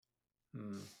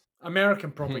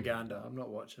American propaganda. I'm not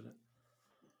watching it.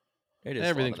 It is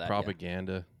Everything's a lot of that,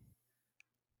 propaganda.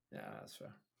 Yeah, that's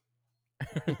fair.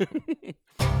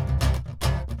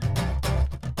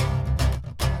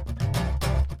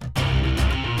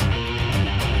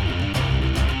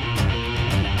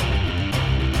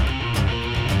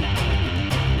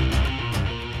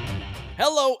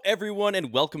 Hello, everyone,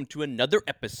 and welcome to another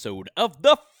episode of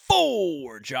the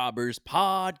Four Jobbers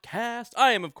Podcast.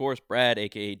 I am, of course, Brad,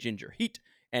 aka Ginger Heat,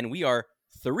 and we are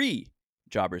 3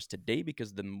 jobbers today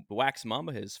because the Wax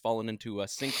Mamba has fallen into a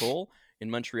sinkhole in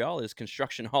Montreal. His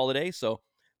construction holiday, so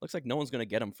looks like no one's going to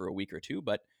get him for a week or two,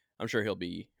 but I'm sure he'll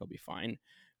be fine.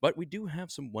 But we do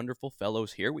have some wonderful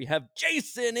fellows here. We have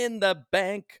Jason in the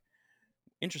bank.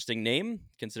 Interesting name,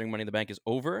 considering Money in the Bank is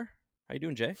over. How you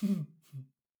doing, Jay?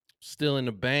 Still in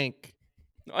the bank.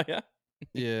 Oh, yeah?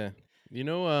 Yeah. You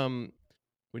know,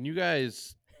 when you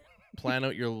guys plan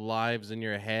out your lives in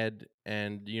your head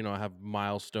and, have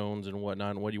milestones and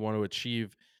whatnot, and what you want to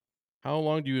achieve, how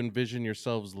long do you envision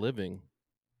yourselves living?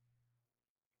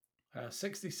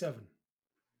 67.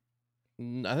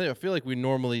 I feel like we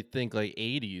normally think like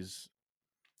 80s.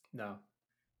 No.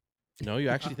 No, you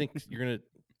actually think you're going to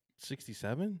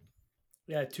 67?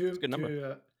 Yeah, two good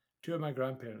number. of my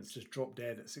grandparents just dropped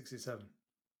dead at 67.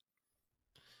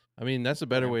 I mean, that's a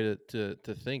better way to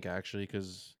think, actually,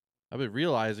 because I've been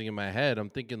realizing in my head, I'm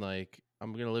thinking like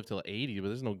I'm going to live till 80, but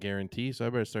there's no guarantee, so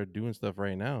I better start doing stuff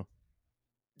right now.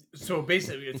 So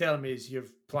basically what you're telling me is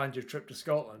you've planned your trip to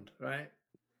Scotland, right?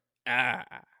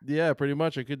 Yeah, pretty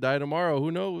much. I could die tomorrow. Who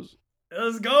knows?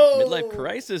 Let's go! Midlife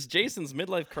crisis. Jason's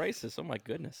midlife crisis. Oh, my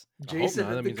goodness. Jason I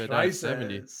hope not. That means I die at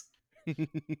 70.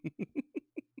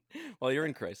 Well, you're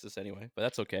in crisis anyway, but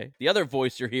that's okay. The other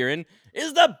voice you're hearing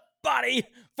is the body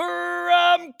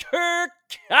from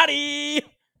Kirkcaldy,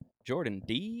 Jordan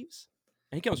Deves.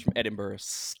 And he comes from Edinburgh,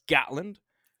 Scotland.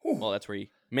 Well, that's where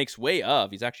he makes way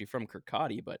of. He's actually from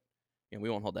Kirkcaldy, but we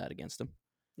won't hold that against him.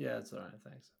 Yeah, that's all right.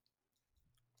 Thanks.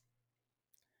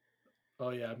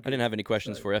 Oh, yeah. I didn't have any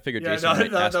questions for you. I figured Jason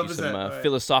might ask you some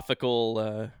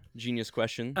philosophical genius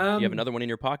question. Do you have another one in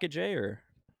your pocket, Jay, or?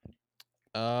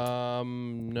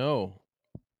 No.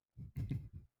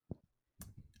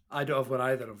 I don't have one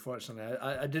either, unfortunately.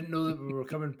 I didn't know that we were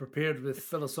coming prepared with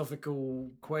philosophical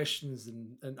questions,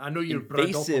 and I know you're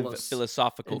invasive Bradopoulos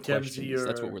philosophical questions.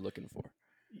 That's what we're looking for.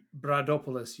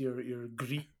 Bradopoulos, your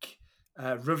Greek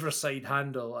Riverside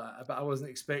handle, but I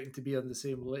wasn't expecting to be on the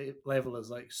same level as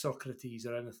like Socrates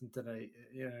or anything tonight.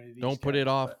 Don't put it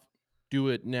off. Do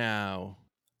it now.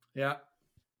 Yeah.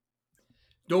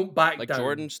 Don't back like down. Like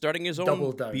Jordan starting his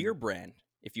own beer brand.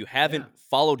 If you haven't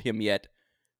followed him yet,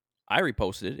 I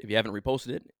reposted it. If you haven't reposted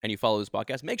it and you follow this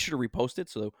podcast, make sure to repost it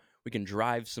so we can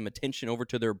drive some attention over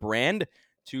to their brand,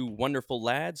 to wonderful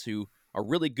lads who are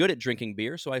really good at drinking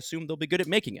beer, so I assume they'll be good at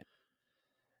making it.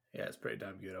 Yeah, it's pretty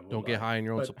damn good. Don't get high in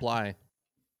your own supply.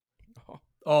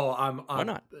 Why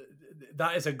not?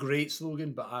 That is a great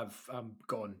slogan, but I'm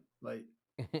gone. Like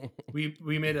we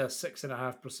made a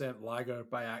 6.5% lager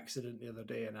by accident the other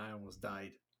day, and I almost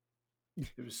died.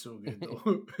 It was so good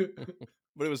though.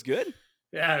 But it was good.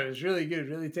 Yeah, it was really good,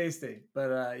 really tasty. But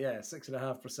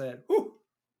 6.5%.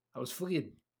 I was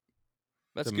fleeing.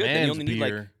 That's good. Then you only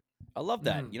need I love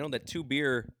that. That 2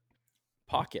 beer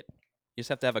pocket. You just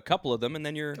have to have a couple of them, and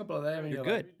then you're good.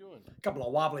 Like, a couple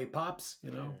of wobbly pops,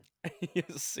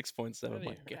 6.7.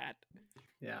 My God.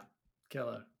 Yeah,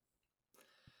 killer.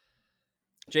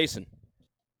 Jason.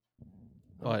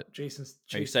 What? Jason's.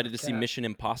 Are you excited to see Mission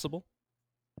Impossible,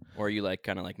 or are you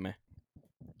kind of like meh?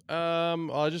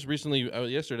 I just recently,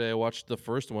 yesterday, I watched the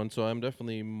first one, so I'm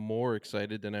definitely more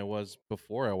excited than I was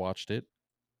before I watched it.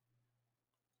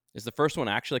 Is the first one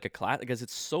actually like a class? Because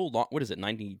it's so long. What is it,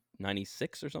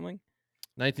 1996 or something?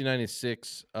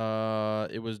 1996.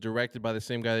 It was directed by the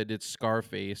same guy that did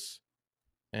Scarface,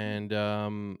 and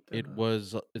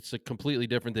it's a completely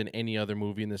different than any other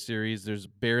movie in the series. There's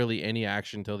barely any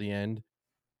action till the end,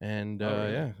 and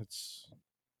it's.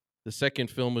 The second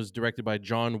film was directed by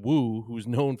John Woo, who's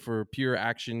known for pure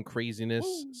action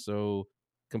craziness, so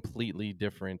completely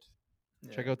different.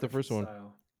 Yeah, check out the first one.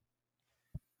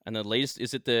 And the latest,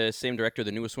 is it the same director,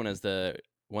 the newest one, as the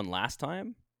one last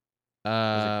time?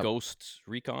 Was it Ghost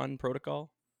Recon Protocol?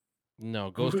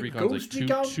 No, Ghost Recon's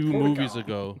two movies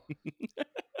ago.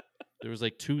 There was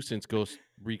 2 since Ghost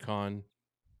Recon.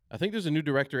 I think there's a new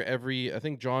director I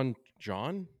think John?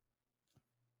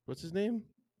 What's his name?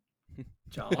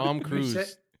 Tom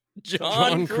Cruise.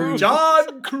 John Cruise.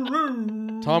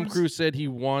 Tom Cruise said he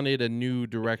wanted a new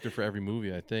director for every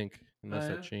movie, I think, unless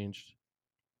that changed.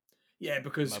 Yeah,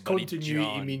 because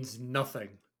continuity means nothing.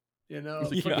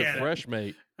 Keep it fresh,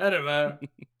 mate. I don't know.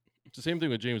 It's the same thing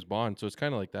with James Bond, so it's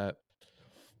kind of like that.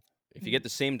 If you get the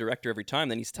same director every time,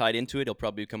 then he's tied into it. He'll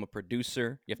probably become a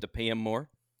producer. You have to pay him more.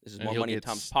 This is And more he'll money in get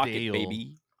Tom's pocket, stale.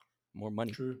 baby. More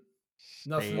money. True.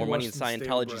 Nothing More money in worse than stale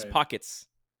Scientology's bread. pockets.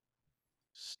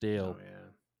 Stale. Oh, yeah.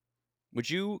 Would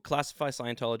you classify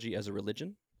Scientology as a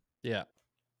religion? Yeah.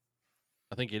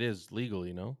 I think it is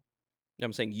legally, no?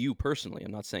 I'm saying you personally.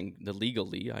 I'm not saying the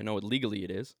legally. I know legally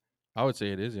it is. I would say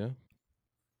it is, yeah.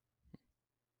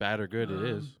 Bad or good, it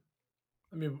is.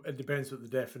 I mean, it depends what the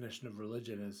definition of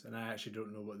religion is, and I actually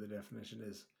don't know what the definition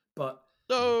is. But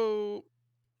So,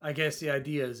 I guess the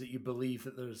idea is that you believe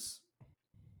that there's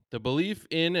the belief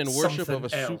in and worship of a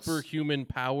something else. superhuman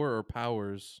power or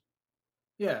powers.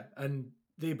 and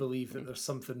they believe that there's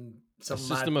something, some A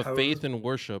system mad of power. faith and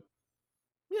worship.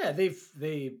 Yeah,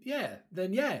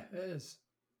 then it is.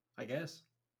 I guess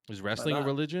Is wrestling a that.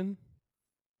 religion?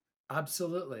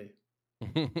 Absolutely.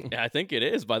 Yeah, I think it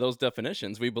is by those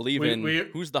definitions. We believe in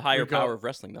who's the higher power of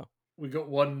wrestling, though. We got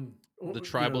one. The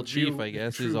tribal chief, I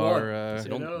guess, is true our.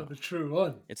 one. The true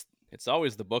one. It's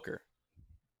always the booker.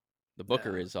 The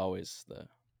booker is always the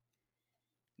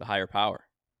higher power.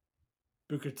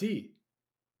 Booker T.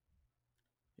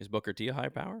 Is Booker T a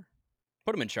higher power?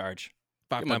 Put him in charge.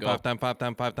 Five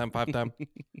time.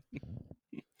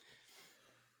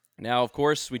 Now, of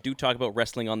course, we do talk about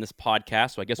wrestling on this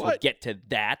podcast, so I guess we'll What? get to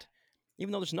that.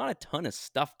 Even though there's not a ton of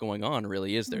stuff going on,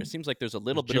 really, is there? It seems like there's a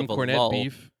little bit Jim of a Cornette lull.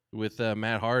 beef with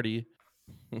Matt Hardy.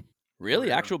 Really?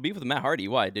 Yeah. Actual beef with Matt Hardy?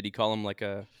 Why? Did he call him like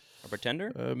a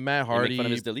pretender? Matt Did he make fun of Hardy.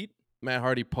 his delete? Matt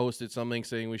Hardy posted something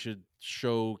saying we should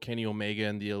show Kenny Omega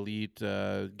and the Elite,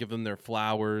 give them their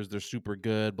flowers. They're super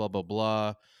good, blah, blah,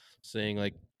 blah. Saying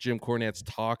like Jim Cornette's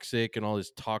toxic and all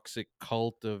this toxic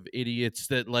cult of idiots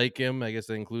that like him. I guess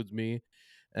that includes me.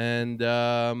 And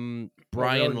Brian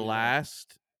you.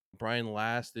 Last. Brian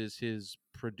Last is his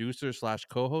producer /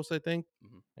 co-host, I think.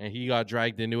 Mhm. And he got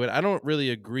dragged into it. I don't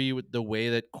really agree with the way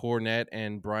that Cornette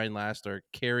and Brian Last are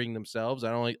carrying themselves.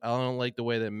 I don't like the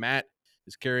way that Matt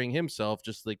is carrying himself,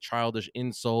 just like childish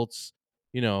insults.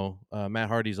 Matt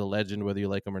Hardy's a legend, whether you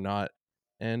like him or not.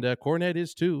 And Cornette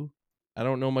is too. I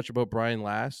don't know much about Brian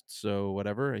Last, so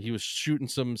whatever. He was shooting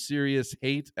some serious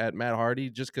hate at Matt Hardy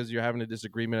just because you're having a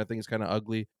disagreement. I think it's kind of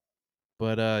ugly.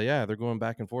 But yeah, they're going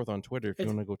back and forth on Twitter if you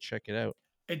want to go check it out.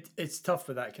 It's tough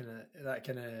with that kind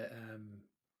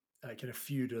of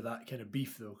feud or that kind of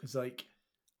beef though, because like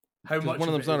how much one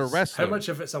of them's not a wrestler. How much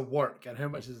of it's a work and how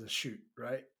much is a shoot,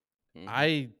 right? Mhm.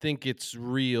 I think it's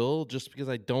real just because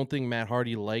I don't think Matt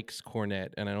Hardy likes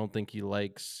Cornette and I don't think he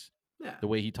likes the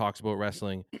way he talks about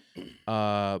wrestling.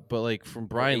 But like from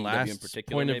Brian AEW in Last's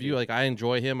particular, point of maybe? view, like I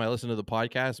enjoy him. I listen to the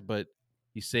podcast, but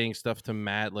he's saying stuff to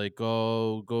Matt like,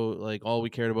 go, like all we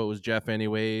cared about was Jeff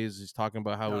anyways. He's talking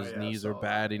about how his knees are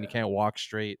bad and he can't walk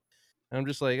straight. And I'm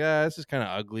just like, this is kind of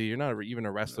ugly. You're not even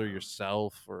a wrestler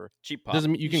yourself, or Cheap pop.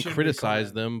 doesn't mean you can shouldn't be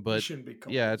criticize commenting. them, You but shouldn't be yeah,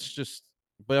 commenting. it's just.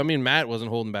 But I mean, Matt wasn't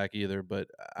holding back either. But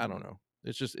I don't know.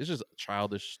 It's just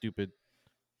childish, stupid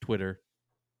Twitter.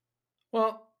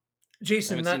 Well, I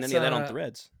Jason, haven't seen any of that on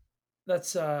Threads.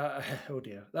 That's oh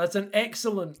dear, that's an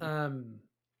excellent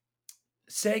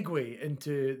segue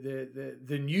into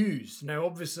the news. Now,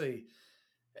 obviously,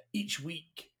 each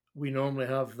week we normally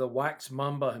have the Wax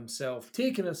Mamba himself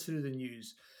taking us through the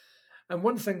news. And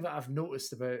one thing that I've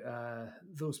noticed about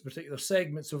those particular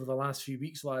segments over the last few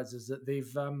weeks, lads, is that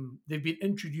they've been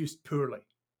introduced poorly,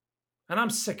 and I'm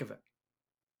sick of it.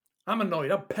 I'm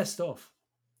annoyed. I'm pissed off.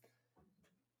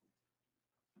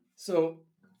 So,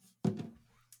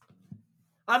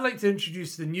 I'd like to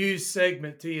introduce the news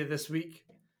segment to you this week.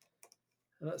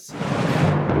 Let's see.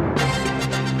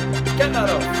 Get that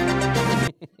off.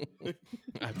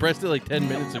 I pressed it like 10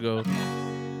 minutes ago.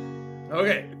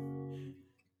 Okay.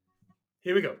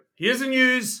 Here we go. Here's the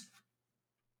news.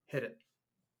 Hit it.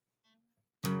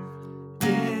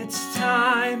 It's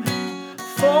time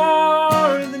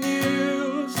for the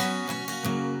news.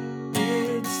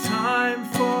 It's time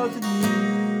for the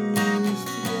news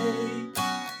today.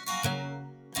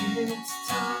 It's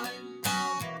time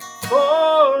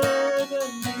for the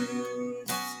news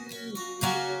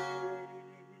today.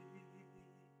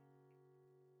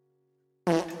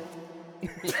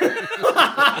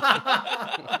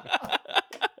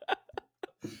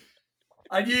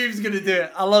 I knew he was going to do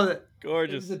it. I love it.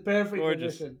 Gorgeous. It's a perfect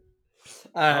Gorgeous. addition.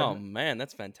 Oh man,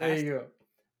 that's There fantastic. you go.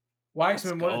 Waxman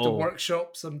Let's wanted to go.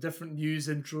 workshop some different news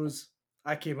intros.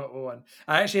 I came up with one.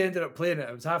 I actually ended up playing it.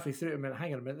 I was halfway through it. I mean,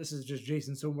 hang on a minute. This is just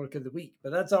Jason's homework of the week,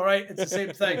 but that's all right. It's the same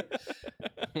thing.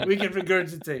 We can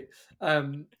regurgitate.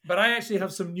 But I actually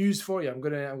have some news for you. I'm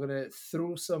gonna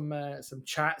throw some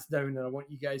chats down, and I want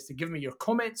you guys to give me your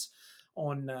comments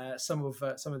on some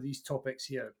of these topics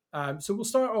here. So we'll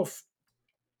start off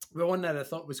with one that I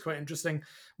thought was quite interesting.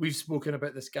 We've spoken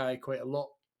about this guy quite a lot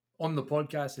on the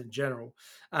podcast in general,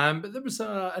 but there was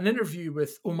an interview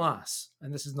with Omos,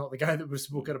 and this is not the guy that we've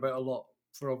spoken about a lot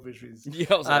for obvious reasons. Yeah,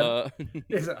 I was like,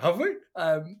 Is it, have we?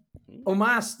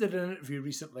 Omos did an interview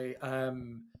recently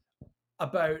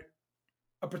about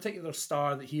a particular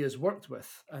star that he has worked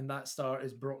with, and that star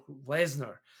is Brock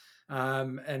Lesnar.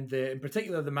 And in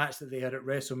particular, the match that they had at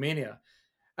WrestleMania.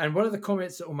 And one of the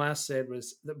comments that Omos said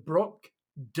was that Brock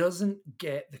doesn't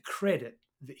get the credit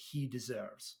that he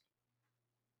deserves.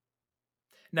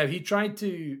 Now, he tried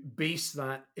to base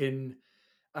that in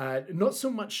not so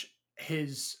much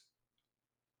his...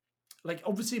 Like,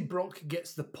 obviously, Brock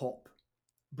gets the pop.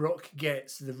 Brock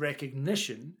gets the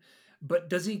recognition, but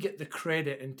does he get the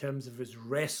credit in terms of his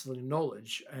wrestling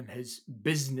knowledge and his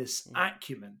business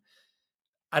acumen?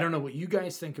 I don't know what you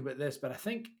guys think about this, but I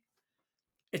think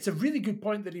it's a really good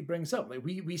point that he brings up. Like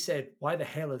we said, why the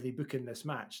hell are they booking this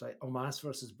match? Like Omos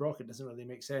versus Brock, it doesn't really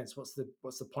make sense. What's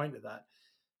the point of that?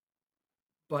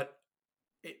 But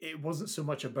it wasn't so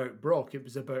much about Brock, it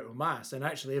was about Omos. And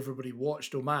actually everybody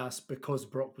watched Omos because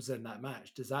Brock was in that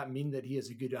match. Does that mean that he has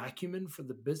a good acumen for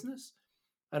the business?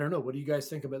 I don't know. What do you guys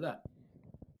think about that?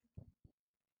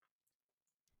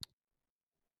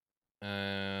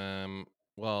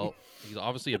 Well, he's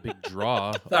obviously a big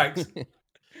draw. Thanks.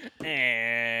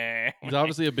 He's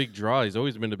obviously a big draw. He's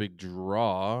always been a big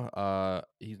draw.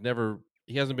 He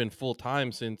hasn't been full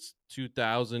time since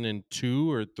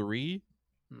 2002 or 3,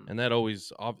 and that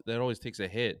always takes a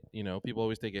hit. You know, people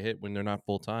always take a hit when they're not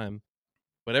full time.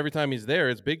 But every time he's there,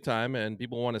 it's big time, and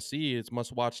people want to see. It's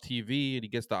must watch TV, and he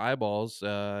gets the eyeballs.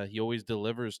 He always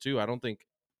delivers too. I don't think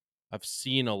I've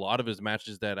seen a lot of his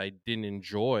matches that I didn't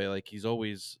enjoy. Like he's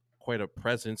always quite a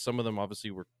presence. Some of them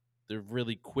obviously they're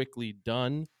really quickly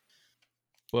done,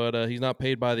 but he's not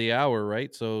paid by the hour,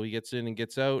 right? So he gets in and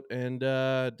gets out, and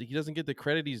he doesn't get the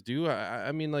credit he's due.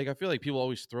 I mean, like I feel like people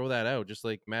always throw that out, just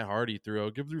like Matt Hardy threw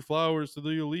out, "Give your flowers to the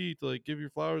elite," like give your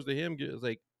flowers to him. It's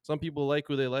like some people like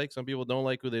who they like, some people don't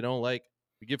like who they don't like.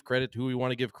 We give credit to who we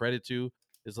want to give credit to.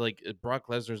 It's like Brock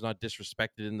Lesnar's not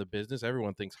disrespected in the business.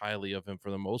 Everyone thinks highly of him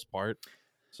for the most part.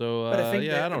 So But I think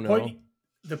yeah, I don't know. know.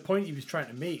 The point he was trying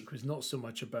to make was not so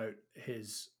much about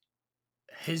his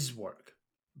work,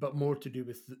 but more to do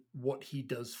with what he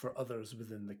does for others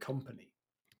within the company.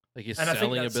 Like his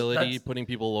selling ability, putting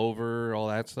people over, all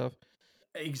that stuff.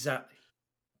 Exactly.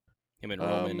 Him and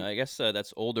Roman. I guess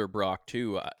that's older Brock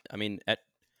too. I mean,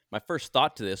 my first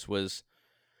thought to this was,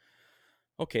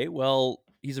 okay, well,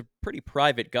 he's a pretty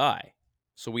private guy,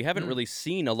 so we haven't really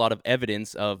seen a lot of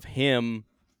evidence of him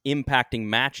impacting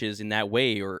matches in that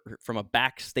way, or from a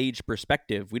backstage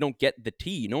perspective. We don't get the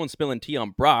tea. No one's spilling tea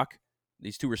on Brock.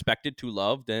 He's too respected, too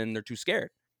loved, and they're too scared.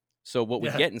 So what we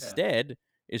get instead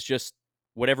is just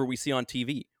whatever we see on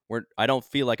TV. Where I don't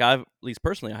feel like at least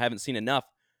personally, I haven't seen enough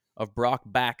of Brock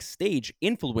backstage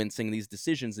influencing these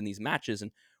decisions in these matches,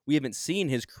 and we haven't seen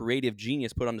his creative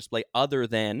genius put on display other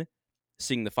than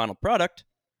seeing the final product,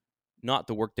 not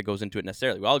the work that goes into it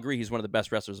necessarily. We all agree he's one of the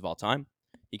best wrestlers of all time.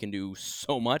 He can do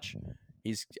so much.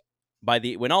 He's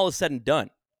when all is said and done,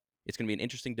 it's going to be an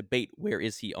interesting debate. Where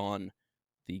is he on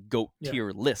the GOAT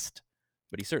tier list?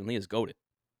 But he certainly is GOATed.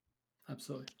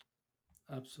 Absolutely.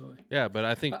 Yeah, but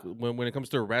I think when it comes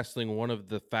to wrestling, one of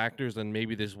the factors, and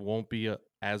maybe this won't be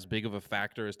as big of a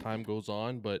factor as time goes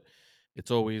on, but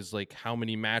it's always like how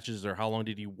many matches or how long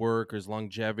did he work or his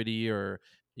longevity, or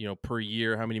per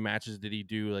year, how many matches did he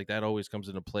do? Like that always comes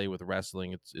into play with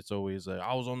wrestling. It's always like,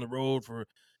 I was on the road for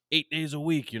 8 days a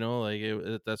week, like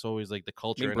that's always like the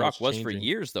culture. I mean, Brock was for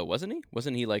years though, wasn't he?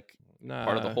 Wasn't he like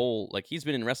part of the whole, like he's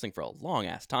been in wrestling for a long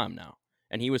ass time now,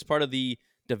 and he was part of the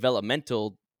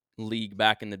developmental league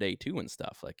back in the day too and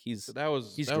stuff. Like he's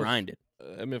grinded.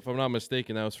 I mean, if I'm not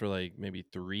mistaken, that was for like maybe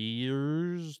 3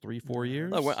 years, 4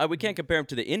 years. We can't compare him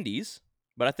to the indies,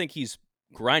 but I think he's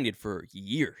grinded for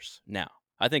years now.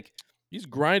 I think he's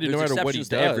grinded no matter what he does.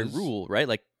 To every rule, right?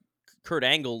 Like Kurt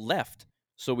Angle left,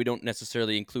 so we don't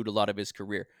necessarily include a lot of his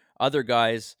career. Other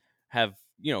guys have,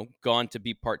 gone to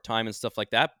be part-time and stuff like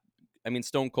that. I mean,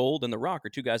 Stone Cold and The Rock are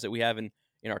two guys that we have in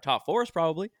our top fours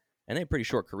probably, and they have pretty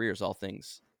short careers, all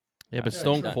things. Yeah, but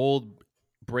Stone Cold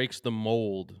breaks the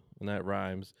mold, and that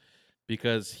rhymes,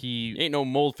 because he ain't no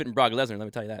mold fitting Brock Lesnar, let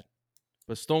me tell you that.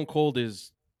 But Stone Cold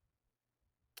is,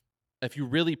 if you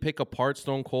really pick apart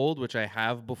Stone Cold, which I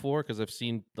have before, because I've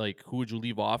seen like who would you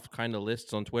leave off kind of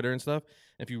lists on Twitter and stuff.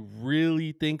 If you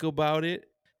really think about it,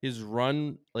 his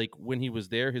run, like when he was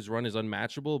there, his run is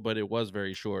unmatchable, but it was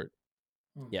very short.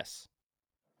 Yes.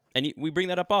 And we bring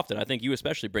that up often. I think you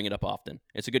especially bring it up often.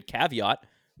 It's a good caveat,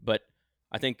 but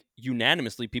I think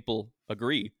unanimously people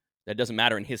agree that it doesn't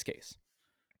matter in his case.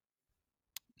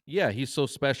 Yeah, he's so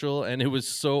special, and he's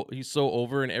so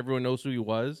over, and everyone knows who he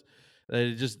was. That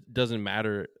it just doesn't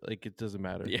matter. Like, it doesn't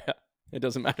matter. Yeah, it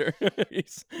doesn't matter.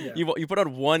 Yeah. You put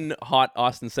on one hot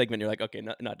Austin segment, you're like, okay,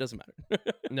 no, it doesn't matter.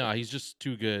 No, he's just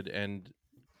too good. And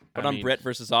Put I on mean, Brett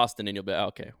versus Austin, and you'll be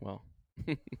okay. Well,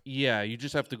 yeah, you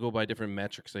just have to go by different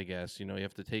metrics, I guess. You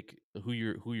have to take who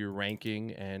you're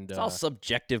ranking, and it's all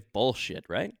subjective bullshit,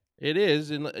 right? it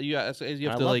is, and you have I to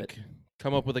love like it.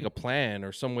 come up with like a plan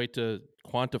or some way to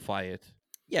quantify it.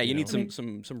 Yeah, you need I mean,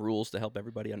 some rules to help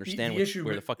everybody understand where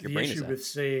the fuck your the brain issue is at. with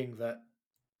saying that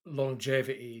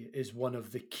longevity is one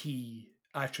of the key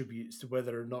attributes to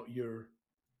whether or not you're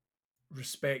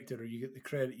respected or you get the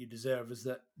credit you deserve is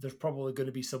that there's probably going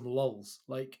to be some lulls.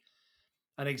 Like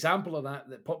an example of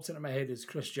that pops into my head is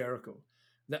Chris Jericho.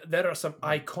 There are some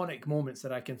iconic moments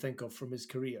that I can think of from his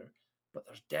career, but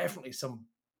there's definitely some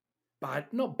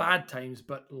not bad times,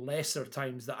 but lesser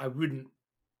times that I wouldn't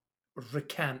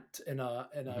recant in a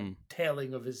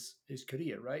telling of his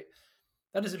career, right?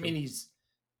 That doesn't mean he's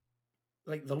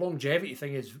like the longevity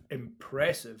thing is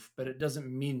impressive, but it doesn't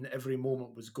mean every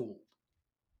moment was gold.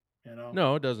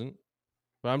 No, it doesn't.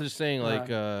 But I'm just saying, like,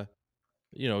 Uh,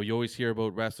 you always hear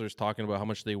about wrestlers talking about how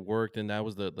much they worked, and that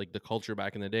was the culture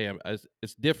back in the day.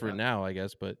 It's different now, I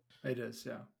guess, but it is,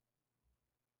 yeah.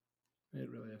 It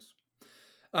really is.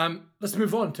 Let's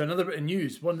move on to another bit of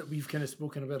news. One that we've kind of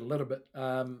spoken about a little bit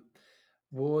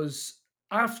was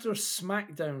after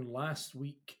SmackDown last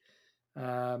week.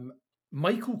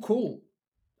 Michael Cole,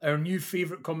 our new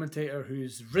favorite commentator,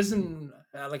 who's risen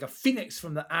like a phoenix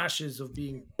from the ashes of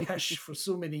being pish for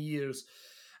so many years,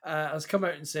 has come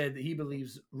out and said that he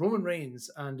believes Roman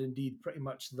Reigns and indeed pretty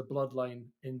much the bloodline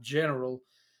in general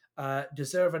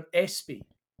deserve an ESPY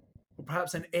or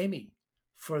perhaps an Emmy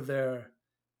for their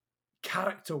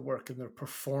character work and their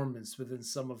performance within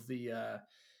some of the,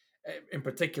 in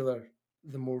particular,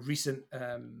 the more recent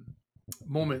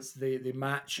moments. The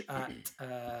match at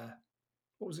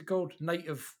what was it called? Night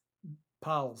of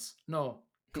Pals? No,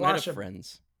 Clash of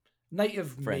Friends. Night of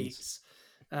Friends.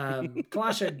 Mates.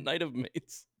 Clash of Night of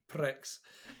Mates. Pricks.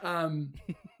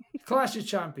 Clash of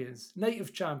Champions. Night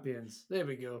of Champions. There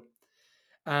we go.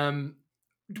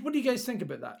 What do you guys think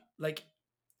about that? Like,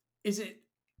 is it?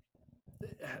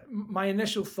 My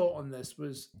initial thought on this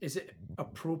was: is it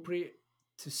appropriate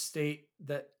to state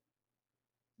that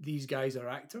these guys are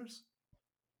actors?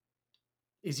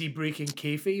 Is he breaking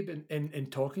kayfabe in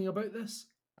talking about this?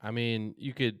 I mean,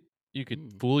 you could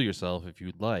fool yourself if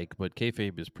you'd like, but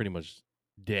kayfabe is pretty much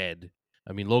dead.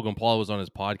 I mean, Logan Paul was on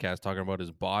his podcast talking about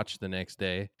his botch the next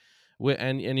day,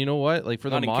 and you know what? Like,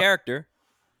 for Not in character.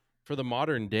 For the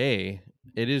modern day,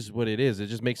 it is what it is. It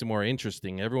just makes it more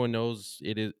interesting. Everyone knows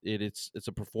it's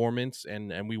a performance,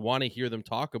 and we want to hear them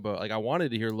talk about. Like, I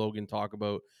wanted to hear Logan talk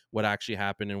about what actually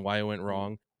happened and why it went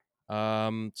wrong.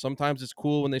 Sometimes it's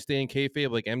cool when they stay in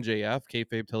kayfabe, like MJF,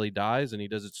 kayfabe till he dies, and he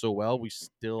does it so well. We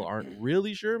still aren't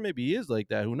really sure. Maybe he is like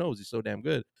that. Who knows? He's so damn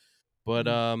good. But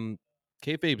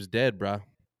kayfabe's dead, bruh.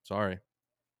 Sorry.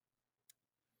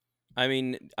 I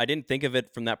mean, I didn't think of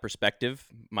it from that perspective.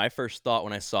 My first thought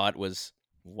when I saw it was,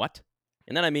 what?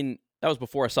 And then, I mean, that was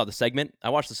before I saw the segment. I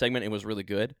watched the segment. It was really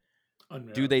good.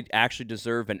 Unreal. Do they actually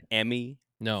deserve an Emmy?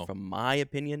 No. From my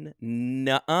opinion,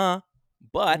 nuh-uh.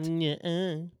 But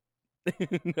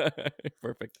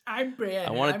perfect. I'm Brad.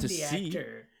 I wanted I'm to the see.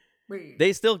 Actor.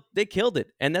 They killed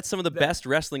it, and that's some of the best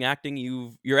wrestling acting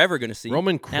you're ever going to see.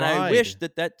 Roman cried. And I wish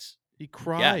that's he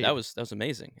cried. Yeah, that was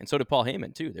amazing, and so did Paul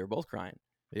Heyman too. They were both crying.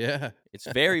 Yeah, it's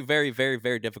very, very, very,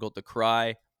 very difficult to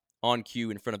cry on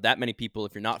cue in front of that many people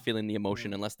if you're not feeling the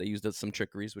emotion, unless they used some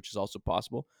trickeries, which is also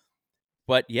possible.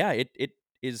 But yeah, it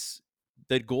is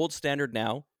the gold standard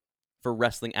now for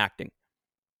wrestling acting.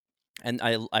 And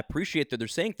I appreciate that they're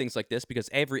saying things like this, because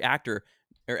every actor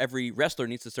or every wrestler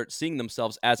needs to start seeing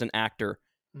themselves as an actor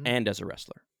and as a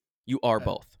wrestler. You are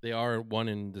both. They are one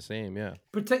and the same, yeah.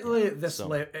 Particularly at this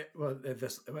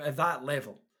at that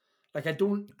level. Like, I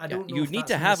don't know. You need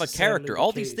to have a character.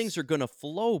 All these things are going to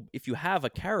flow if you have a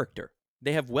character.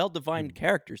 They have well-defined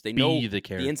characters. They know the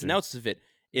ins and outs of it.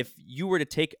 If you were to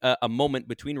take a moment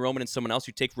between Roman and someone else,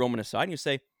 you take Roman aside and you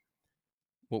say,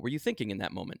 what were you thinking in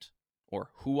that moment? Or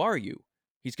who are you?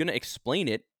 He's going to explain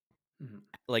it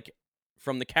like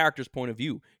from the character's point of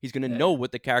view. He's going to know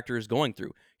what the character is going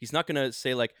through. He's not going to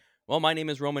say like, well, my name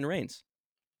is Roman Reigns.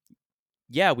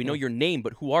 Yeah, we know your name,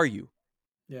 but who are you?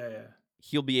 Yeah.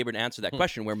 He'll be able to answer that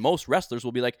question, where most wrestlers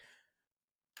will be like,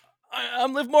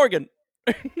 I'm Liv Morgan.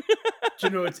 Do you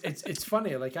know it's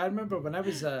funny? Like I remember when I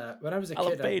was a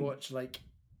kid, I'd watch like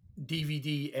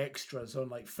DVD extras on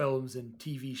like films and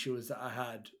TV shows that I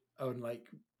had on like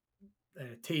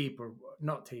tape or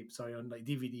not tape, sorry, on like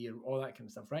DVD and all that kind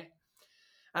of stuff, right?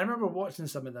 I remember watching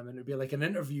some of them, and it'd be like an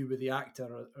interview with the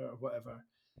actor or whatever,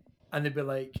 and they'd be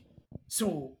like,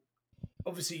 "So,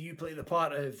 obviously, you play the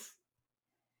part of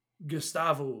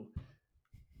Gustavo.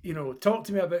 You know, talk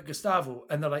to me about Gustavo."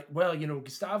 And they're like, "Well, you know,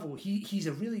 Gustavo, he's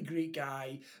a really great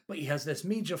guy, but he has this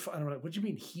major." And I'm like, "What do you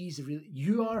mean he's a really?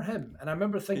 You are him?" And I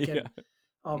remember thinking,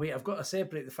 "Oh wait, I've got to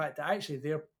separate the fact that actually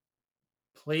they're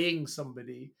playing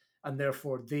somebody." And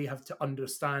therefore, they have to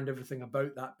understand everything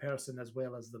about that person as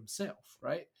well as themselves,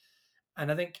 right?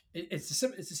 And I think it's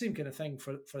the same kind of thing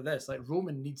for this. Like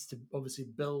Roman needs to obviously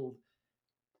build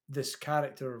this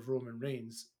character of Roman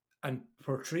Reigns and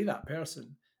portray that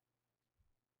person,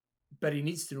 but he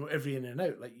needs to know every in and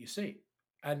out, like you say.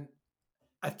 And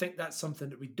I think that's something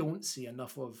that we don't see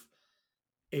enough of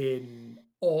in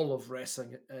all of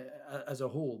wrestling as a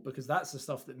whole, because that's the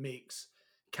stuff that makes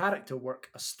character work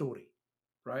a story,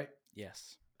 right?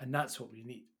 Yes. And that's what we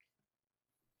need.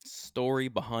 Story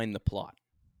behind the plot.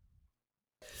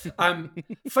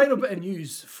 Final bit of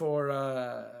news for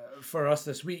us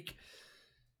this week.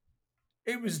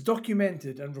 It was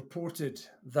documented and reported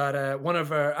that one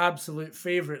of our absolute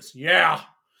favorites,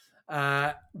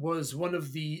 was one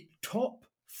of the top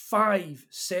 5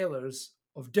 sellers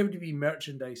of WWE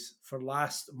merchandise for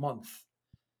last month.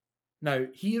 Now,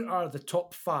 here are the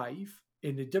top 5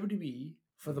 in the WWE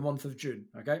for the month of June,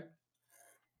 okay?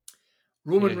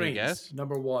 Roman Reigns,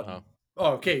 number 1. Uh-huh.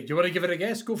 Oh, okay. Do you want to give it a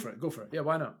guess? Go for it. Yeah,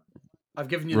 why not? I've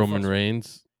given you Roman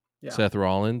Reigns, Seth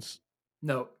Rollins.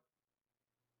 No.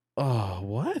 Oh,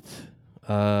 what?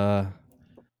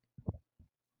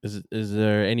 Is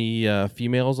there any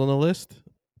females on the list?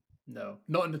 No,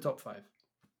 not in the top 5.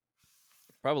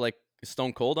 Probably like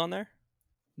Stone Cold on there.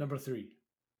 Number 3.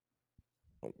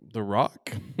 The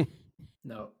Rock.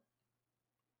 No.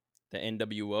 The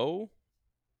NWO.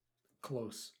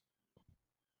 Close.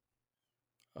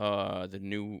 The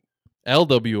new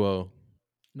LWO.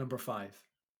 Number 5.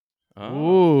 Oh.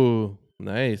 Ooh,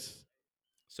 nice.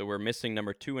 So we're missing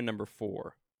number 2 and number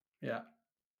 4. Yeah.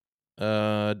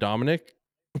 Dominic?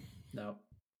 No.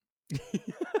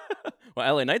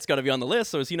 Well, LA Knight's got to be on the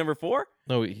list, so is he number 4?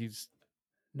 No, he's...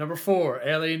 Number 4,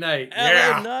 LA Knight.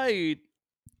 LA Knight.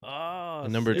 Oh.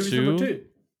 Number 2? It was number 2.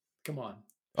 Come on.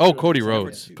 Oh, Cody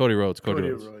Rhodes. Cody Rhodes.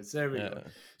 There we go.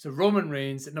 So Roman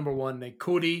Reigns at number 1, then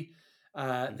Cody,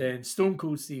 then Stone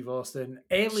Cold Steve Austin,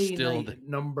 LA Knight at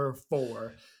number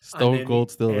 4. Stone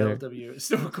Cold still there.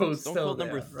 Stone Cold still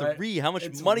number there, 3. Right? How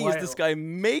much money is this guy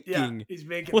making? Yeah, he's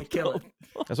making a killing.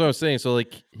 That's what I was saying. So,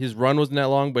 like, his run wasn't that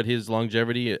long, but his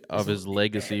longevity of his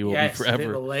legacy will be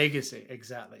forever. The legacy,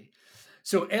 exactly.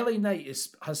 So LA Knight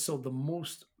has sold the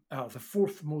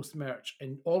 4th most merch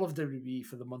in all of WWE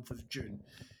for the month of June,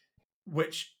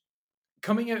 which,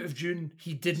 coming out of June,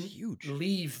 he didn't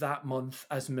leave that month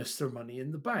as Mr. Money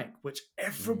in the Bank, which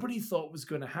everybody thought was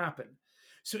going to happen.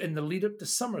 So in the lead up to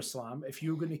SummerSlam, if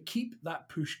you're going to keep that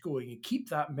push going and keep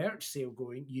that merch sale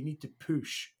going, you need to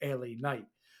push LA Knight.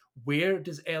 Where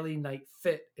does LA Knight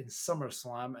fit in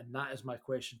SummerSlam? And that is my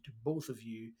question to both of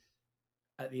you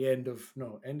at the end of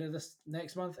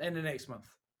next month.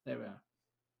 There we are.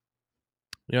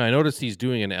 Yeah, I noticed he's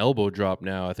doing an elbow drop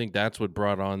now. I think that's what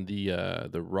brought on the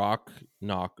Rock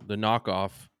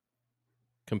knockoff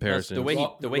comparison. The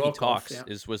way he talks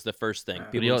was the first thing.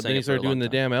 Then he started doing the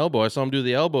damn elbow. I saw him do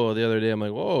the elbow the other day. I'm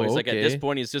like, whoa. He's like, at this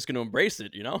point, he's just going to embrace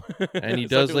it, you know. And he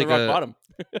does like a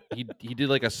he did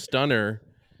like a stunner,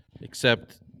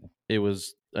 except it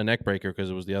was a neck breaker because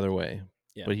it was the other way.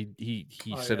 Yeah. But he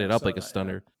set it up like a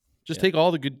stunner. Yeah. Just take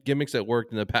all the good gimmicks that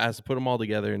worked in the past, put them all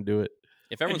together, and do it.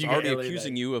 If everyone's already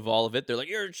accusing you of all of it, they're like,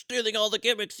 you're stealing all the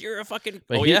gimmicks. You're a fucking...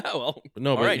 But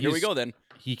all right, here we go then.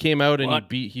 He came out and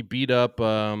he beat up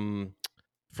friend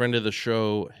of the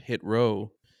show, Hit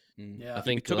Row. Yeah, I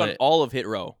think he took on all of Hit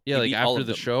Row. Yeah, like after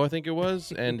the show, I think it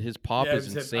was, and his pop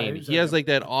is insane. He has like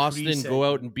that Austin go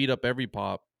out and beat up everyone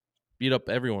pop.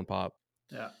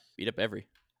 Yeah, beat up every.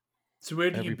 So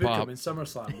where do you book him in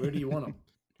SummerSlam? Where do you want him?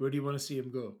 Where do you want to see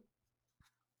him go?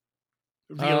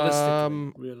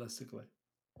 Realistically.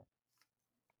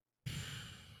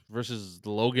 Versus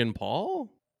Logan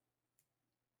Paul?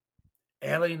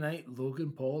 LA Knight,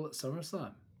 Logan Paul at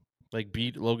SummerSlam. Like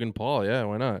beat Logan Paul, yeah,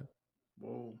 why not?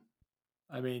 Whoa.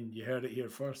 I mean, you heard it here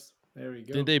first. There we go.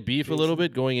 Didn't they beef a little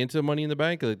bit going into Money in the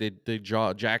Bank? Like they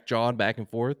jack-jawed back and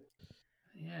forth?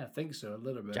 Yeah, I think so, a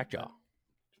little bit. Jack-jaw.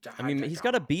 I mean, he's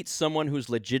got to beat someone who's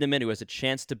legitimate, who has a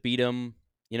chance to beat him,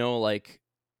 you know, like...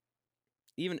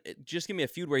 just give me a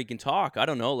feud where he can talk. I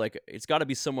don't know. Like, it's got to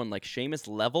be someone like Sheamus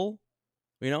level,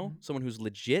 someone who's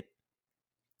legit.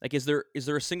 Like, is there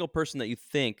a single person that you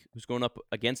think who's going up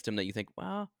against him that you think,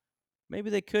 well, maybe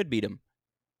they could beat him?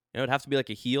 It'd have to be like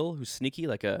a heel who's sneaky,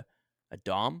 like a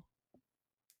Dom.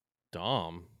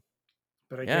 Dom.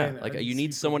 But again, like you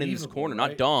need someone in this corner, right?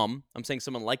 not Dom. I'm saying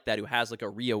someone like that who has like a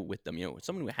Rio with them.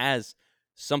 Someone who has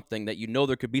something that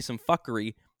there could be some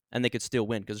fuckery and they could still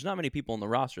win. Because there's not many people on the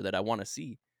roster that I want to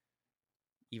see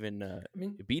even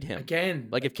beat him. Again,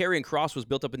 like if Karrion Kross was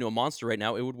built up into a monster right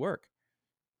now, it would work.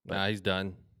 Nah, he's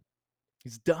done.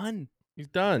 He's done. He's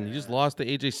done. Yeah. He just lost to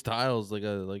AJ Styles,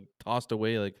 like tossed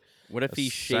away. Like, what if he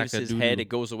shaves his head? It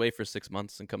goes away for 6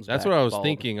 months and comes back. That's what I was bald.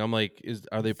 thinking. I'm like,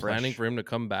 are they Fresh. planning for him to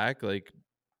come back? Like,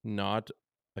 not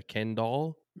a Ken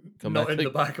doll? Not in the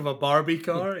back of a Barbie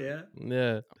car, yeah.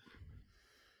 Yeah.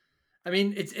 I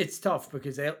mean, it's tough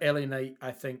because LA Knight,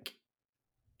 I think,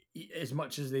 as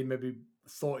much as they maybe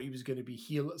thought he was going to be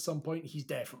heel at some point, he's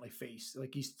definitely face.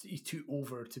 Like he's too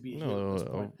over to be a heel at this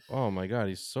point. Oh my god,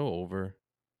 he's so over.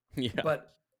 Yeah.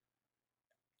 But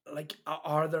like,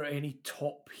 are there any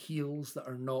top heels that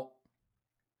are not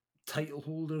title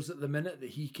holders at the minute that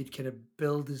he could kind of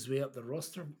build his way up the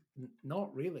roster?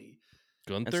 Not really.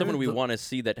 Gunther? And someone we want to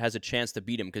see that has a chance to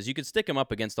beat him, because you could stick him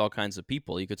up against all kinds of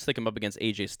people. You could stick him up against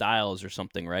AJ Styles or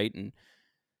something, right? And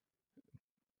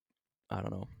I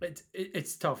don't know.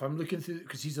 It's tough. I'm looking through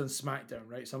because he's on SmackDown,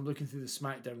 right? So I'm looking through the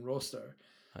SmackDown roster.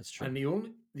 That's true. And the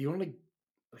only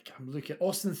like I'm looking,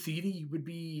 Austin Theory would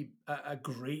be a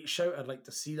great shout. I'd like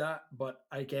to see that, but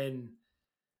again,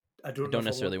 I don't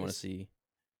necessarily want to see.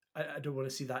 I don't want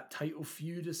to see that title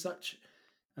feud as such.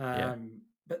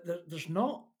 But there's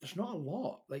not a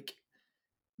lot. Like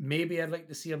maybe I'd like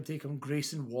to see him take on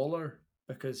Grayson Waller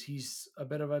because he's a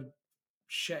bit of a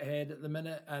shithead at the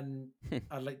minute, and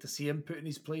I'd like to see him put in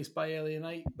his place by LA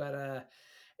Knight. But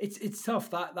it's tough.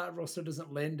 That roster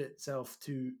doesn't lend itself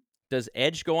to. Does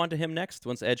Edge go on to him next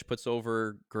once Edge puts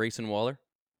over Grayson Waller?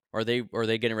 Or are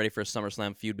they getting ready for a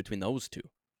SummerSlam feud between those two?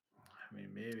 I mean,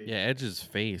 maybe. Yeah, Edge's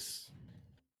face.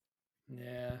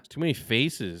 Yeah. There's too many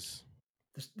faces.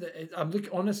 I'm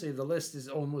looking, honestly, the list is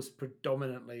almost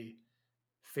predominantly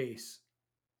face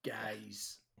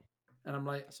guys. And I'm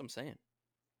like, that's what I'm saying.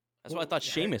 That's why I thought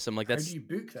Sheamus. I'm like, how do you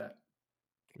book that?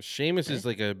 Sheamus is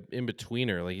like a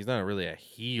in-betweener. Like, he's not really a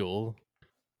heel.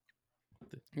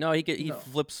 No, he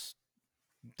flips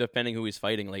depending who he's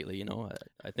fighting lately,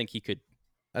 I think he could.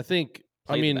 I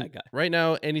mean, right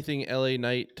now anything LA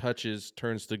Knight touches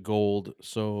turns to gold.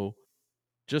 So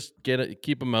just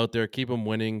keep him out there, keep him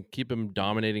winning, keep him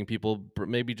dominating people.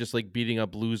 Maybe just like beating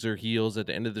up loser heels at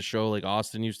the end of the show, like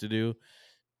Austin used to do.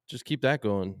 Just keep that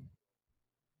going,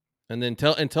 and then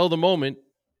until the moment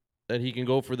that he can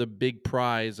go for the big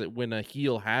prize when a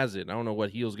heel has it. I don't know what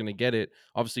heel's going to get it.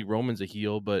 Obviously, Roman's a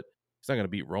heel, but he's not going to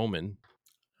beat Roman.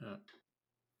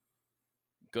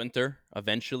 Gunther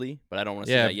eventually, but I don't want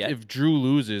to see that yet. If Drew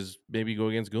loses, maybe go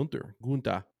against Gunther. And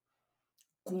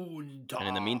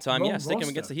in the meantime, stick him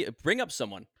against the heel. Bring up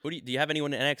someone. Do you have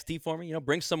anyone in NXT for me?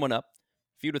 Bring someone up.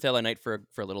 Feud with LA Knight for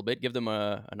a little bit. Give them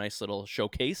a nice little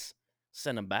showcase.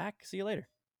 Send them back. See you later.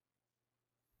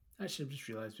 Actually, I've just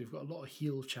realized we've got a lot of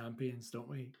heel champions, don't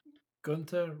we?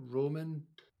 Gunther, Roman,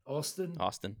 Austin.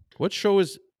 What show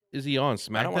is he on?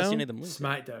 SmackDown? I don't want to see any of them lose.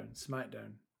 SmackDown.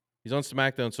 He's on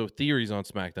SmackDown, so Theory's on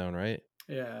SmackDown, right?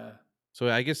 Yeah. So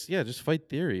I guess, just fight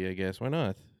Theory, I guess. Why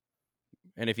not?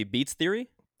 And if he beats Theory?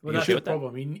 Well, that's the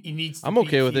problem. He needs to I'm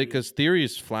okay with it because Theory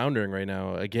is floundering right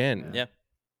now again.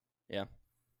 Yeah.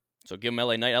 So give him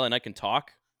LA Knight. LA Knight can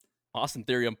talk. Austin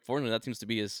Theory, unfortunately, that seems to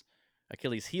be his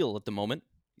Achilles heel at the moment.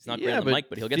 He's not great on the mic,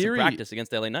 but he'll get some practice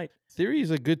against LA Knight. Theory's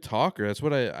a good talker. That's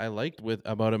what I liked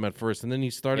about him at first. And then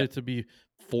he started to be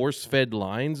force-fed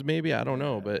lines, maybe. I don't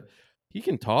know, but he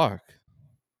can talk.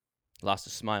 Lost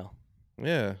his smile.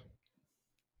 Yeah.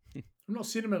 I'm not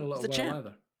seeing him in a little while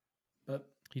either. But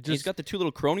he's got the two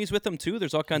little cronies with him, too.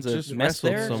 There's all kinds of mess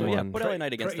there. Someone. So, put LA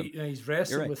Knight against him. He's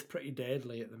wrestling with Pretty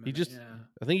Deadly at the minute.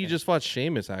 I think he just fought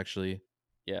Sheamus, actually.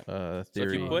 Yeah. Theory. So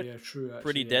if you put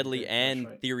Pretty Deadly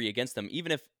and Theory against them,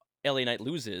 even if LA Knight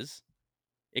loses,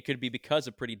 it could be because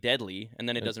of Pretty Deadly, and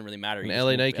then it doesn't really matter. And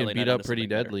LA Knight can beat up Pretty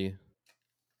Deadly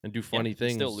and do funny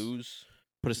things. Still lose.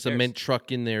 Put a cement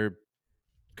truck in their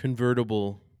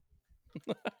convertible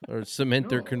or cement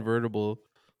their convertible.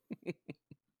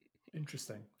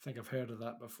 Interesting. I think I've heard of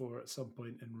that before at some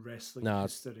point in wrestling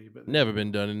history. But never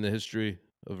been done in the history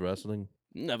of wrestling.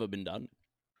 Never been done.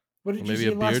 What did you say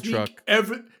last week?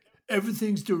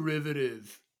 Everything's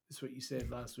derivative. That's what you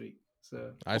said last week.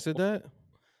 So I said that?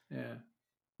 Yeah.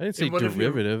 I didn't say one of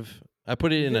your- derivative. I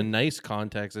put it in a did? nice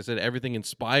context. I said everything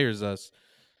inspires us.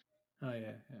 Oh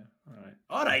yeah.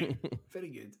 All right. Very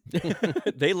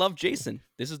good. They love Jason.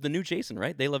 This is the new Jason,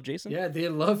 right? They love Jason. Yeah, they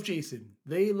love Jason.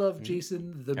 They love Mhm.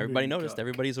 Jason. The Everybody Moon noticed. Cock.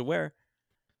 Everybody's aware.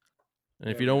 And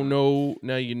if There you we don't are. know,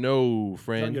 now you know, Now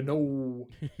friend. you know.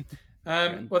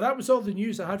 Friend. Well, that was all the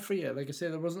news I had for you. Like I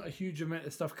said, there wasn't a huge amount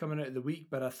of stuff coming out of the week,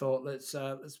 but I thought let's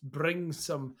bring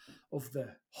some of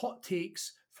the hot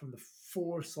takes from the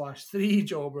 4/3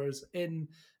 jobbers in.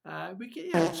 We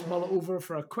can just mull it over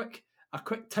for a quick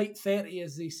tight 30,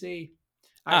 as they say.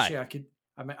 Actually, I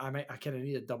kind of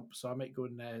need a dump, so I might go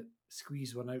and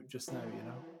squeeze one out just now. You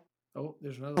know. Oh,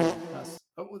 there's another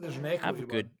one. There's an echo. Have a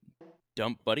good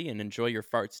dump, buddy, and enjoy your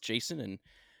farts, Jason. And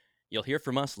you'll hear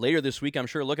from us later this week. I'm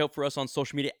sure. Look out for us on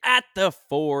social media at the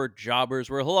 4 Jobbers.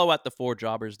 We're hello at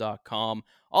the4jobbers.com.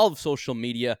 All of social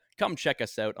media. Come check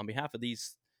us out. On behalf of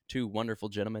these two wonderful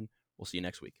gentlemen, we'll see you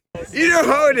next week. You know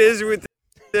how it is with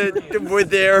with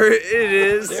there. It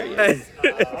is, There he and,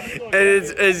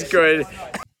 it's good.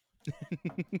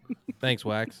 Thanks,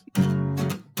 Wax.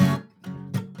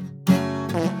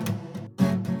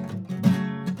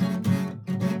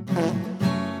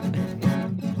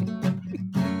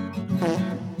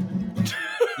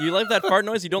 You like that fart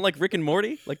noise? You don't like Rick and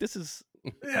Morty? Like, this is...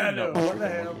 Yeah, I know. What the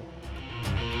hell?